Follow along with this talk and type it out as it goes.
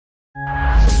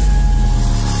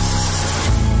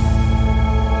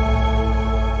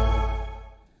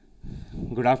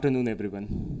Good afternoon,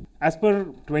 everyone. As per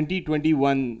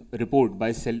 2021 report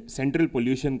by Central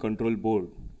Pollution Control Board,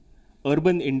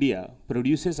 urban India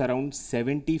produces around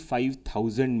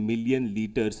 75,000 million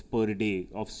liters per day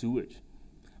of sewage,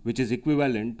 which is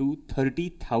equivalent to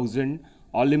 30,000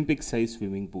 Olympic-sized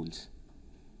swimming pools.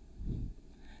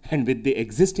 And with the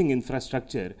existing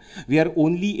infrastructure, we are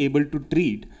only able to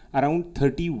treat around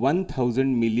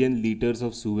 31,000 million liters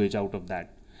of sewage out of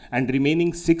that, and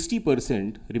remaining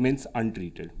 60% remains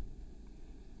untreated.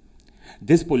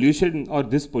 This pollution or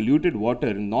this polluted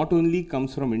water not only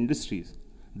comes from industries,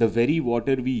 the very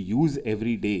water we use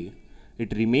every day,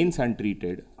 it remains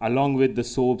untreated along with the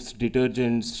soaps,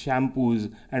 detergents,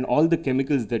 shampoos, and all the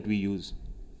chemicals that we use.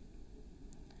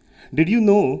 Did you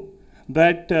know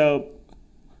that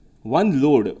one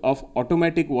load of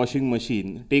automatic washing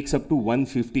machine takes up to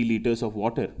 150 liters of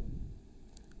water?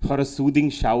 For a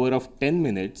soothing shower of 10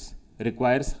 minutes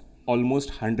requires almost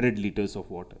 100 liters of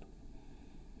water.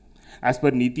 As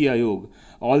per Niti Aayog,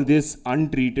 all this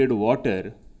untreated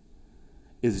water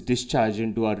is discharged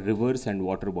into our rivers and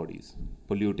water bodies,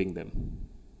 polluting them.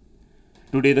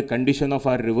 Today, the condition of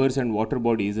our rivers and water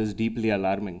bodies is deeply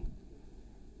alarming.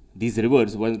 These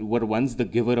rivers were once the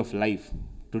giver of life.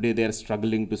 Today, they are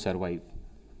struggling to survive.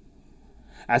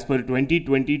 As per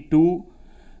 2022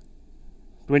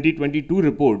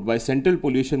 report by Central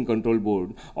Pollution Control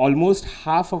Board, almost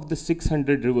half of the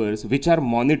 600 rivers which are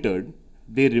monitored,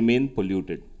 they remain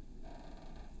polluted.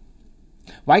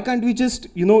 Why can't we just,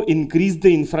 increase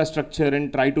the infrastructure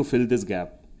and try to fill this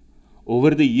gap? Over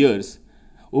the years,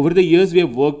 we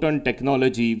have worked on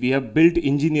technology, we have built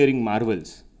engineering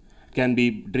marvels. It can be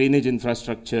drainage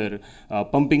infrastructure,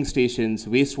 pumping stations,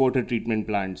 wastewater treatment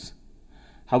plants.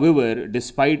 However,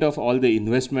 despite of all the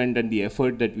investment and the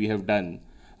effort that we have done,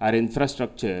 our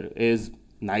infrastructure is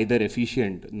neither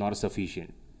efficient nor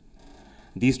sufficient.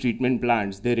 These treatment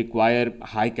plants, they require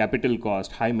high capital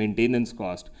cost, high maintenance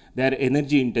cost. They are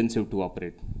energy intensive to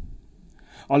operate.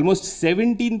 Almost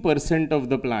 17% of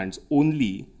the plants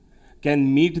only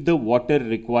can meet the water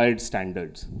required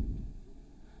standards.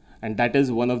 And that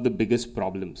is one of the biggest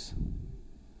problems.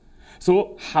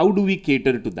 So how do we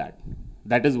cater to that?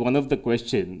 That is one of the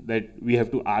questions that we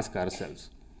have to ask ourselves.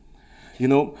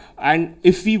 And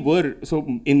if we were, so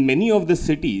in many of the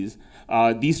cities,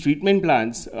 these treatment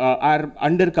plants are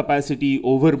under capacity,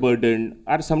 overburdened,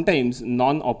 are sometimes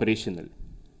non-operational.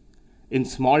 In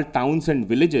small towns and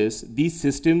villages, these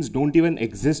systems don't even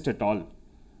exist at all.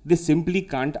 They simply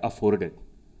can't afford it.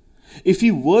 If we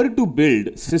were to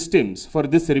build systems for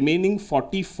this remaining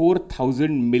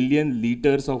 44,000 million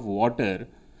liters of water,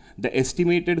 the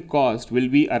estimated cost will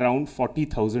be around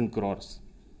 40,000 crores.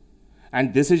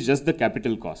 And this is just the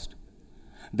capital cost.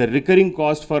 The recurring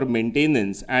cost for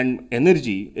maintenance and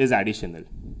energy is additional.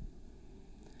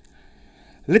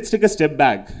 Let's take a step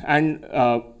back and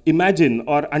imagine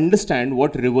or understand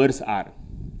what rivers are.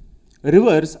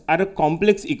 Rivers are a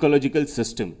complex ecological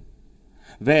system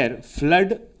where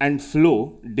flood and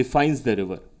flow defines the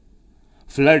river.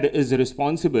 Flood is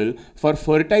responsible for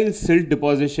fertile silt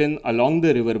deposition along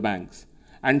the river banks,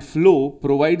 and flow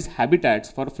provides habitats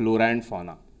for flora and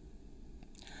fauna.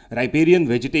 Riparian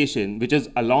vegetation, which is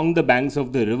along the banks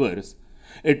of the rivers,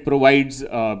 it provides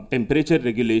temperature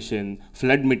regulation,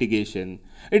 flood mitigation.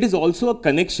 It is also a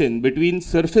connection between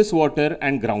surface water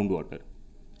and groundwater.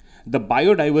 The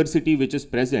biodiversity which is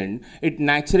present, it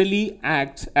naturally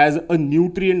acts as a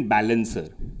nutrient balancer.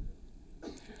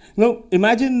 Now,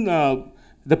 imagine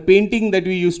the painting that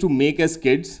we used to make as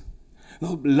kids.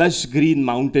 Lush green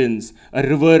mountains, a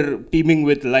river teeming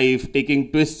with life,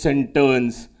 taking twists and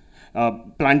turns,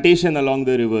 plantation along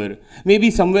the river,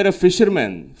 maybe somewhere a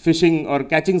fisherman fishing or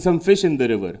catching some fish in the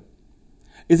river.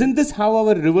 Isn't this how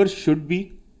our rivers should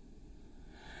be?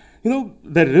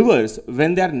 The rivers,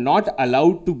 when they are not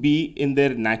allowed to be in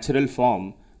their natural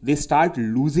form, they start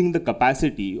losing the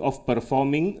capacity of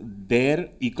performing their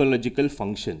ecological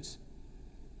functions.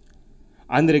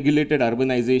 Unregulated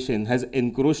urbanization has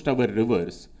encroached our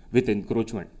rivers with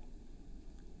encroachment.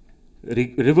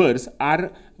 Rivers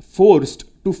are forced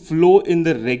to flow in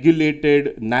the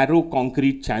regulated, narrow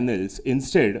concrete channels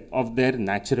instead of their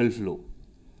natural flow.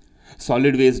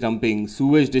 Solid waste dumping,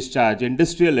 sewage discharge,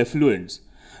 industrial effluents,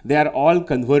 they are all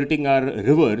converting our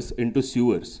rivers into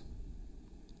sewers.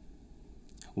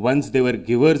 Once they were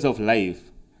givers of life,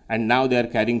 and now they are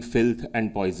carrying filth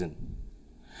and poison.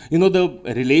 The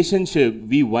relationship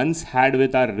we once had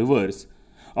with our rivers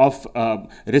of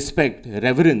respect,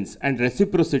 reverence, and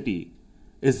reciprocity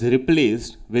is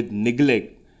replaced with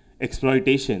neglect,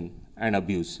 exploitation, and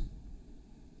abuse.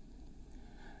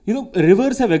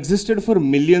 Rivers have existed for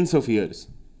millions of years.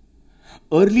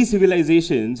 Early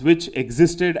civilizations which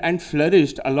existed and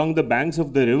flourished along the banks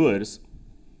of the rivers,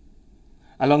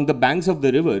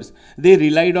 they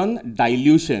relied on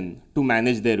dilution to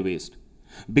manage their waste,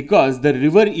 because the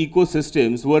river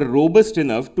ecosystems were robust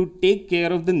enough to take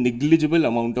care of the negligible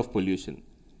amount of pollution.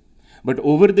 But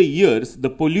over the years, the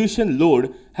pollution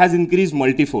load has increased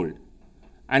multifold,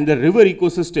 and the river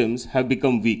ecosystems have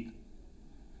become weak.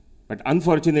 But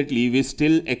unfortunately, we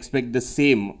still expect the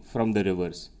same from the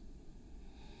rivers.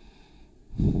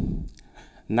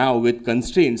 Now, with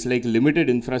constraints like limited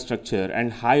infrastructure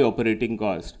and high operating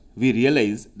cost, we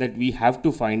realize that we have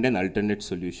to find an alternate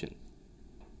solution.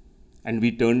 And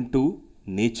we turn to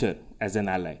nature as an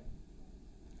ally.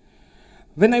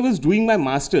 When I was doing my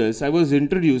master's, I was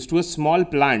introduced to a small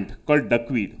plant called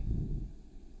duckweed.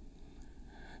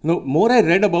 Now, more I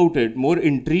read about it, more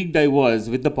intrigued I was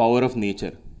with the power of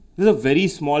nature. This is a very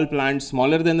small plant,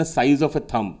 smaller than the size of a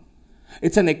thumb.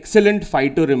 It's an excellent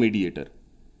phytoremediator.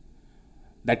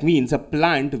 That means a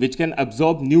plant which can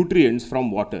absorb nutrients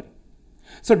from water.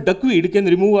 So duckweed can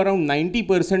remove around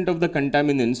 90% of the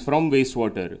contaminants from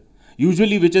wastewater,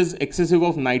 usually which is excessive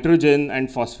of nitrogen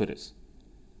and phosphorus.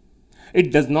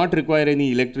 It does not require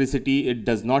any electricity, it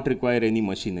does not require any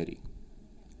machinery.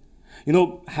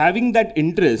 Having that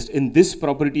interest in this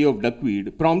property of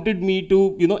duckweed prompted me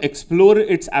to, explore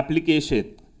its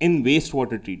application in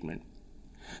wastewater treatment.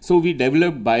 So we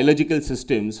developed biological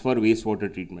systems for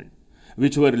wastewater treatment,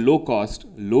 which were low cost,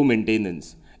 low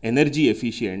maintenance, energy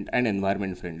efficient, and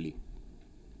environment friendly.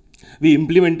 We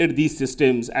implemented these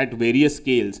systems at various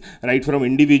scales, right from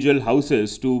individual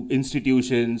houses to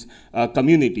institutions,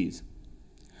 communities.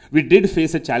 We did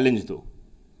face a challenge though.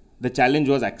 The challenge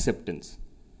was acceptance.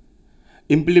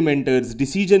 Implementers,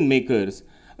 decision makers,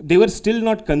 they were still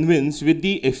not convinced with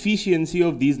the efficiency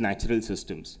of these natural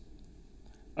systems.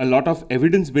 A lot of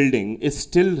evidence building is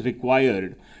still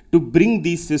required to bring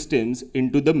these systems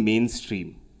into the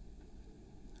mainstream.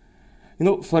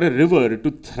 For a river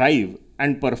to thrive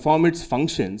and perform its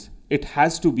functions, it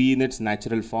has to be in its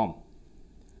natural form.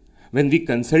 When we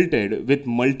consulted with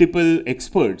multiple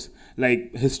experts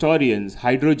like historians,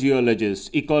 hydrogeologists,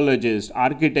 ecologists,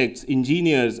 architects,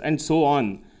 engineers, and so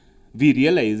on, we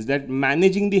realized that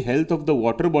managing the health of the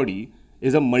water body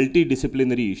is a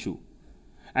multidisciplinary issue,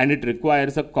 and it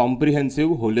requires a comprehensive,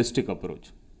 holistic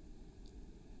approach.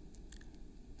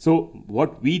 So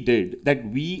what we did, that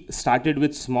we started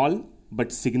with small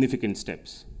but significant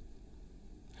steps.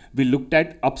 We looked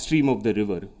at upstream of the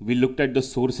river. We looked at the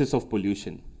sources of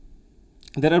pollution.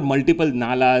 There are multiple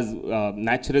nalas,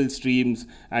 natural streams,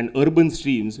 and urban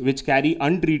streams which carry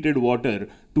untreated water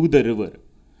to the river.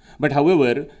 But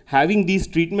however, having these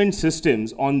treatment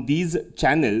systems on these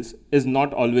channels is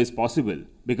not always possible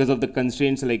because of the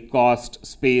constraints like cost,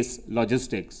 space,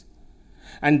 logistics.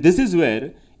 And this is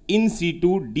where in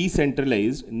situ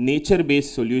decentralized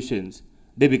nature-based solutions,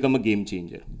 they become a game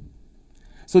changer.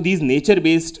 So these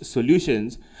nature-based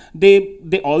solutions,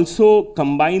 they also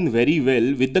combine very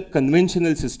well with the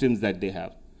conventional systems that they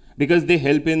have, because they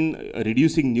help in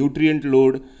reducing nutrient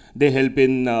load, they help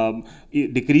in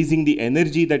decreasing the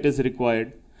energy that is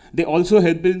required, they also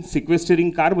help in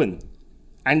sequestering carbon,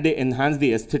 and they enhance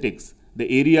the aesthetics. The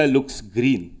area looks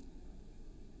green.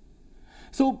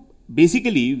 So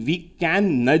basically, we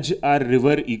can nudge our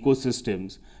river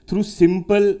ecosystems through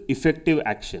simple, effective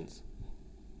actions.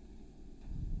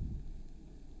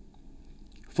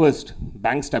 First,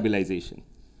 bank stabilization.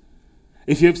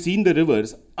 If you have seen the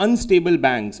rivers, unstable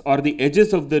banks or the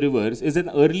edges of the rivers is an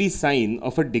early sign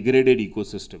of a degraded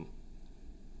ecosystem.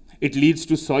 It leads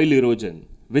to soil erosion,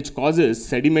 which causes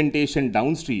sedimentation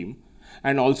downstream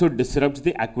and also disrupts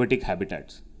the aquatic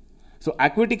habitats. So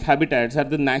aquatic habitats are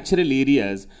the natural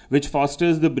areas which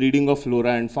fosters the breeding of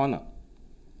flora and fauna.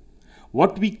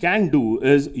 What we can do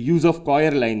is use of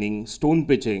coir lining, stone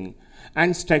pitching,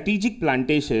 and strategic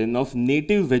plantation of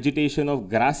native vegetation of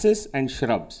grasses and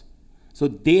shrubs. So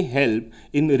they help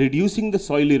in reducing the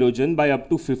soil erosion by up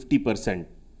to 50%.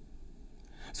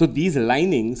 So these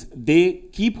linings, they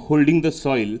keep holding the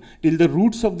soil till the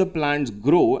roots of the plants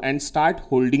grow and start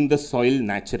holding the soil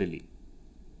naturally.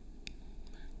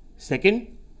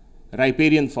 Second,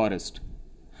 riparian forest.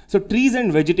 So trees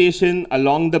and vegetation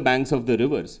along the banks of the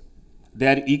rivers, they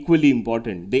are equally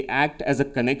important. They act as a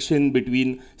connection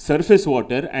between surface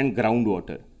water and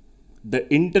groundwater, the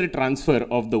intertransfer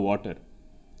of the water.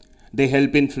 They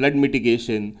help in flood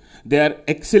mitigation. They are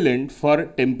excellent for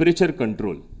temperature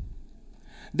control.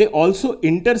 They also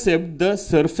intercept the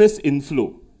surface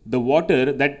inflow, the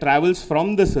water that travels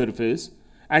from the surface,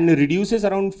 and reduces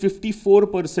around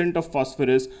 54% of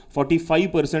phosphorus,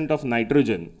 45% of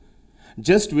nitrogen,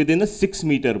 just within a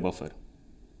 6-meter buffer.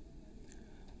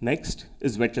 Next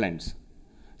is wetlands.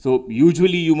 So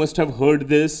usually you must have heard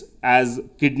this as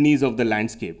kidneys of the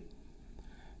landscape.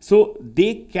 So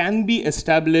they can be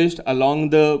established along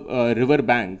the river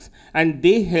banks, and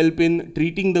they help in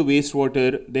treating the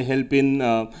wastewater, they help in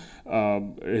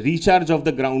recharge of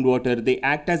the groundwater, they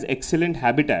act as excellent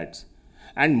habitats.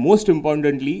 And most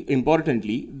importantly,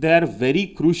 they are very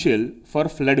crucial for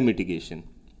flood mitigation.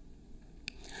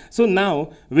 So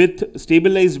now, with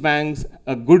stabilized banks,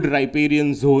 a good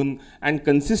riparian zone, and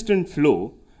consistent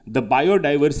flow, the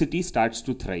biodiversity starts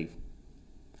to thrive.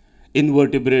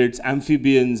 Invertebrates,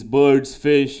 amphibians, birds,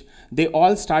 fish, they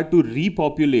all start to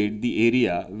repopulate the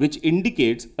area, which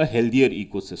indicates a healthier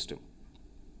ecosystem.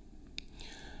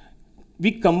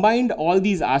 We combined all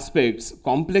these aspects,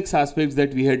 complex aspects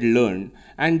that we had learned,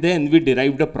 and then we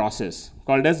derived a process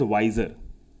called as WISER,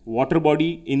 Water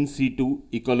Body In Situ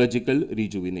Ecological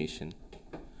Rejuvenation.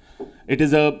 It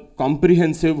is a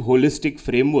comprehensive, holistic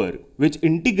framework which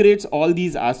integrates all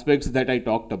these aspects that I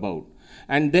talked about.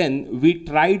 And then we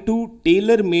try to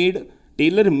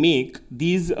tailor-make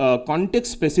these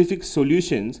context-specific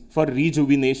solutions for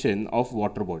rejuvenation of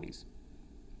water bodies.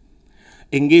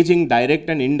 Engaging direct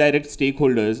and indirect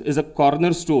stakeholders is a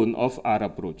cornerstone of our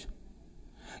approach.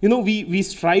 You know, we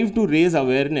strive to raise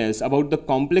awareness about the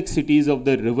complexities of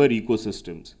the river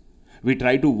ecosystems. We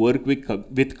try to work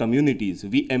with communities.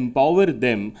 We empower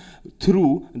them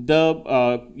through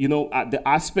the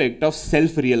aspect of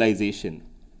self-realization,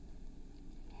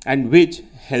 and which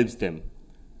helps them.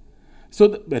 So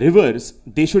the rivers,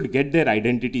 they should get their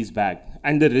identities back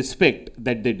and the respect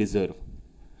that they deserve.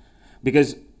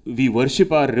 Because we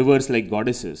worship our rivers like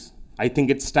goddesses. I think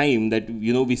it's time that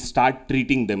we start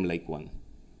treating them like one.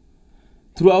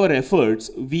 Through our efforts,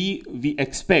 we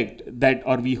expect that,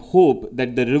 or we hope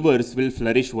that the rivers will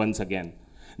flourish once again.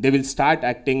 They will start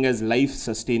acting as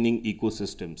life-sustaining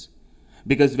ecosystems.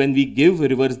 Because when we give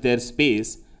rivers their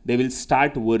space, they will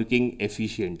start working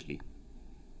efficiently.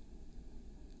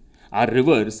 Our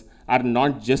rivers are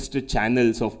not just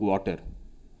channels of water.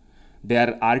 They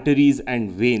are arteries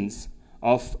and veins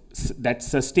that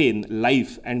sustain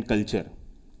life and culture.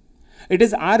 It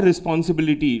is our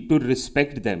responsibility to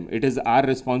respect them. It is our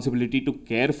responsibility to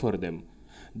care for them,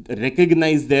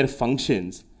 recognize their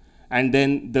functions, and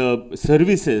then the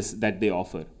services that they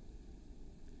offer.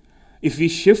 If we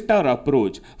shift our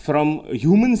approach from a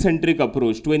human-centric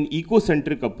approach to an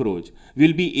eco-centric approach,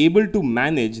 we'll be able to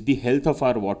manage the health of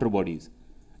our water bodies,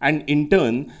 and in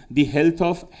turn, the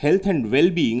health and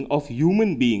well-being of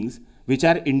human beings, which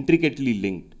are intricately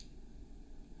linked.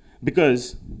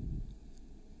 Because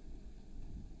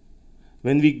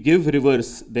when we give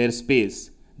rivers their space,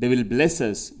 they will bless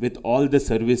us with all the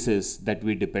services that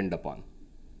we depend upon.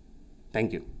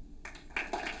 Thank you.